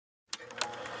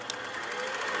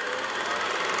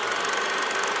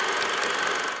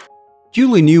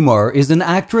Julie Newmar is an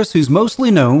actress who's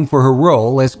mostly known for her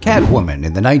role as Catwoman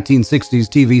in the 1960s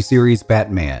TV series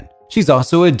Batman. She's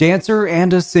also a dancer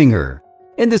and a singer.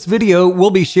 In this video, we'll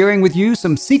be sharing with you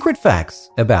some secret facts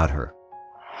about her.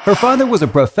 Her father was a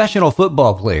professional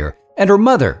football player, and her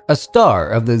mother, a star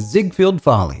of the Ziegfeld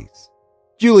Follies.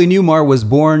 Julie Newmar was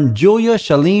born Julia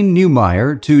Charlene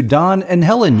Newmar to Don and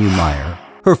Helen Newmar.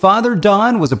 Her father,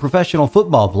 Don, was a professional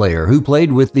football player who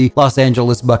played with the Los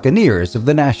Angeles Buccaneers of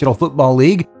the National Football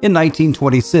League in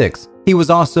 1926. He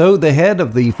was also the head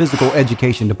of the physical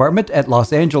education department at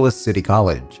Los Angeles City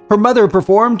College. Her mother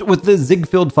performed with the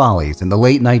Ziegfeld Follies in the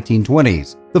late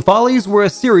 1920s. The Follies were a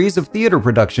series of theater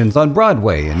productions on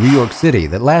Broadway in New York City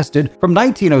that lasted from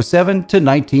 1907 to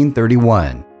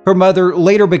 1931. Her mother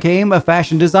later became a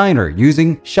fashion designer,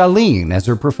 using Charlene as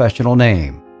her professional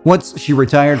name. Once she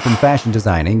retired from fashion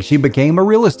designing, she became a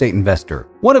real estate investor.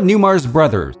 One of Newmar's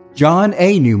brothers, John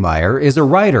A. Newmar, is a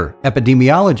writer,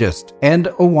 epidemiologist, and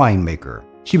a winemaker.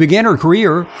 She began her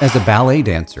career as a ballet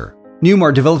dancer.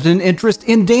 Newmar developed an interest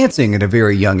in dancing at a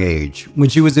very young age. When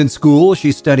she was in school,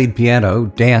 she studied piano,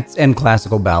 dance, and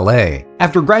classical ballet.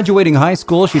 After graduating high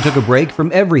school, she took a break from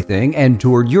everything and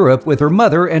toured Europe with her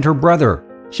mother and her brother.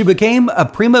 She became a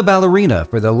prima ballerina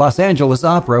for the Los Angeles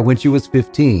Opera when she was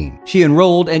 15. She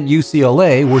enrolled at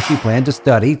UCLA, where she planned to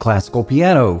study classical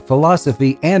piano,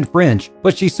 philosophy, and French,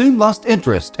 but she soon lost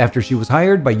interest after she was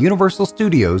hired by Universal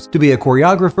Studios to be a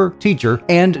choreographer, teacher,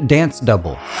 and dance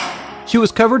double. She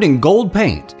was covered in gold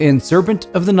paint in Serpent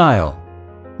of the Nile.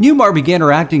 Newmar began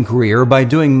her acting career by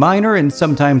doing minor and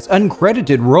sometimes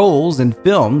uncredited roles in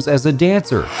films as a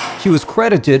dancer. She was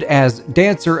credited as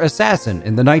Dancer Assassin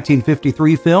in the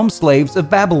 1953 film Slaves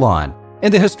of Babylon.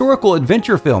 In the historical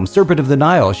adventure film Serpent of the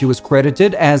Nile, she was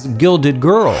credited as Gilded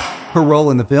Girl. Her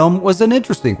role in the film was an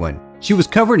interesting one. She was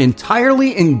covered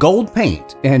entirely in gold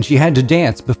paint, and she had to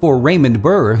dance before Raymond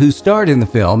Burr, who starred in the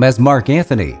film as Mark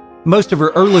Anthony. Most of her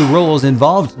early roles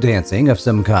involved dancing of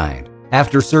some kind.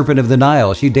 After Serpent of the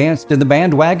Nile, she danced in The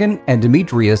Bandwagon and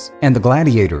Demetrius and the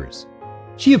Gladiators.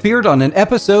 She appeared on an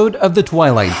episode of The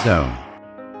Twilight Zone.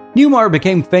 Newmar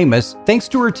became famous thanks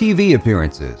to her TV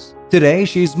appearances. Today,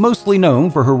 she's mostly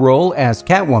known for her role as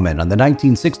Catwoman on the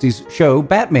 1960s show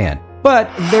Batman, but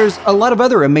there's a lot of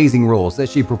other amazing roles that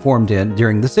she performed in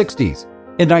during the 60s.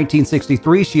 In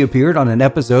 1963, she appeared on an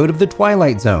episode of The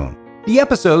Twilight Zone. The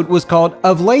episode was called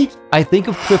Of Late, I Think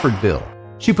of Cliffordville.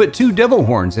 She put 2 devil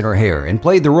horns in her hair and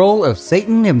played the role of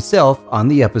Satan himself on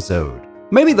the episode.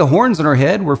 Maybe the horns in her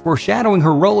head were foreshadowing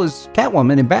her role as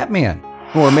Catwoman in Batman,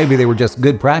 or maybe they were just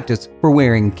good practice for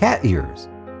wearing cat ears.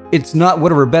 It's not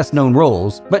one of her best known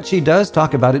roles, but she does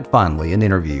talk about it fondly in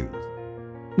interviews.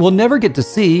 We'll never get to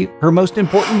see her most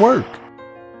important work.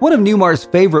 One of Newmar's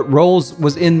favorite roles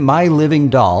was in My Living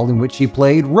Doll, in which she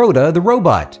played Rhoda the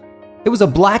Robot. It was a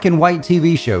black and white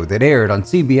TV show that aired on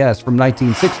CBS from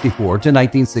 1964 to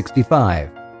 1965.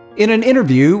 In an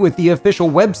interview with the official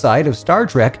website of Star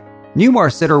Trek,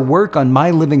 Newmar said her work on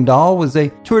My Living Doll was a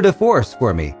tour de force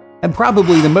for me, and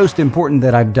probably the most important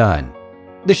that I've done.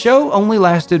 The show only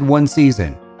lasted 1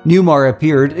 season. Newmar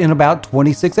appeared in about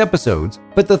 26 episodes,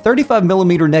 but the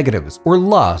 35mm negatives were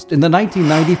lost in the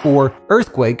 1994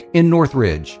 earthquake in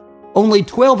Northridge. Only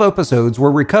 12 episodes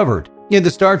were recovered. In the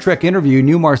Star Trek interview,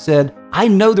 Newmar said, "I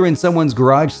know they're in someone's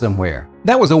garage somewhere.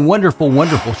 That was a wonderful,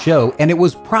 wonderful show, and it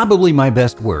was probably my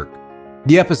best work."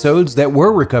 The episodes that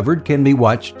were recovered can be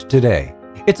watched today.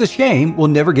 It's a shame we'll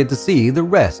never get to see the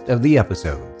rest of the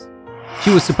episodes.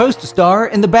 She was supposed to star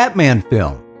in the Batman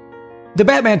film. The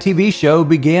Batman TV show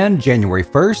began January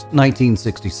 1st,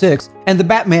 1966, and the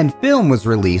Batman film was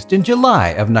released in July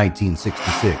of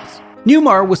 1966.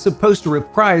 Newmar was supposed to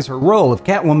reprise her role of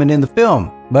Catwoman in the film,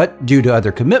 but due to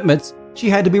other commitments, she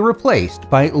had to be replaced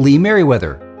by Lee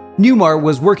Merriweather. Newmar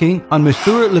was working on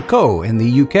Monsieur Lecoq in the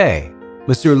UK.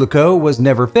 Monsieur Lecoq was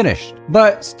never finished,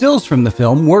 but stills from the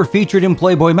film were featured in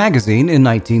Playboy magazine in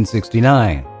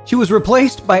 1969. She was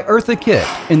replaced by Eartha Kitt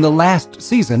in the last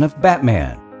season of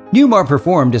Batman. Newmar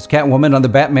performed as Catwoman on the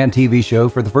Batman TV show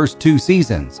for the first 2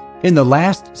 seasons. In the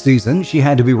last season, she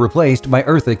had to be replaced by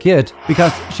Eartha Kitt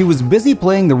because she was busy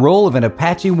playing the role of an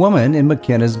Apache woman in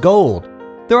McKenna's Gold.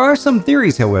 There are some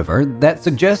theories, however, that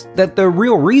suggest that the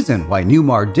real reason why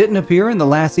Newmar didn't appear in the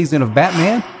last season of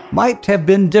Batman might have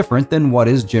been different than what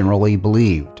is generally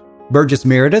believed. Burgess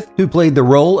Meredith, who played the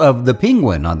role of the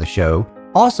Penguin on the show,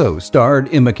 also starred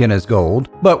in McKenna's Gold,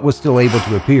 but was still able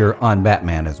to appear on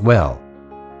Batman as well.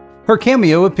 Her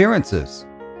cameo appearances.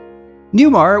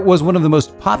 Newmar was one of the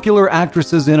most popular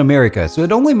actresses in America, so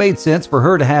it only made sense for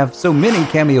her to have so many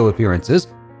cameo appearances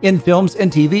in films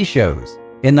and TV shows.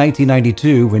 In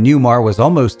 1992, when Newmar was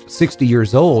almost 60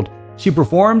 years old, She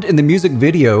performed in the music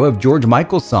video of George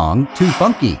Michael's song, Too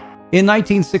Funky. In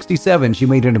 1967, she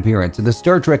made an appearance in the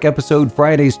Star Trek episode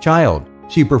Friday's Child.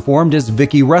 She performed as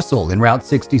Vicky Russell in Route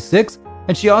 66,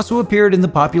 and she also appeared in the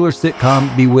popular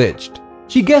sitcom Bewitched.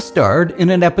 She guest starred in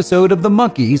an episode of The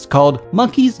Monkees called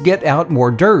Monkeys Get Out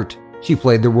More Dirt. She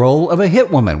played the role of a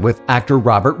hitwoman with actor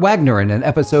Robert Wagner in an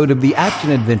episode of the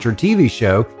action-adventure TV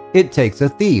show It Takes a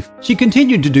Thief. She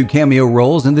continued to do cameo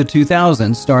roles in the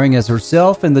 2000s, starring as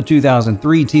herself in the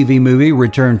 2003 TV movie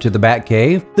Return to the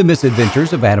Batcave, The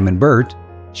Misadventures of Adam and Bert.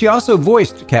 She also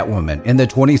voiced Catwoman in the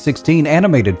 2016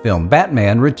 animated film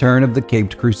Batman: Return of the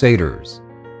Caped Crusaders.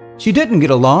 She didn't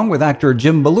get along with actor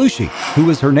Jim Belushi, who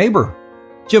was her neighbor.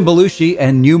 Jim Belushi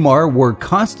and Newmar were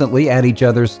constantly at each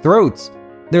other's throats.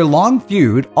 Their long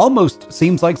feud almost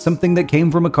seems like something that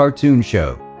came from a cartoon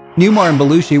show. Newmar and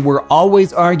Belushi were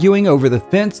always arguing over the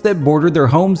fence that bordered their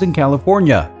homes in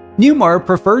California. Newmar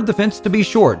preferred the fence to be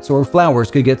short so her flowers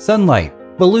could get sunlight.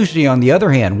 Belushi, on the other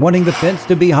hand, wanting the fence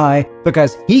to be high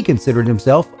because he considered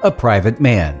himself a private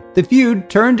man. The feud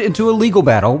turned into a legal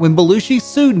battle when Belushi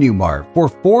sued Newmar for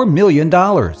 $4 million.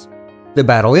 The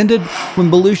battle ended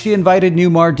when Belushi invited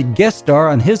Newmar to guest star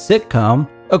on his sitcom,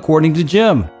 According to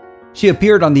Jim. She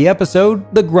appeared on the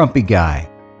episode The Grumpy Guy.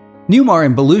 Newmar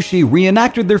and Belushi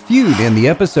reenacted their feud in the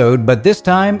episode, but this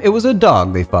time it was a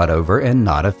dog they fought over and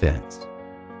not a fence.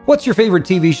 What's your favorite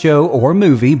TV show or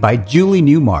movie by Julie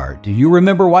Newmar? Do you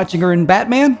remember watching her in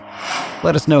Batman?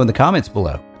 Let us know in the comments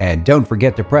below, and don't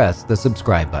forget to press the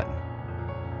subscribe button.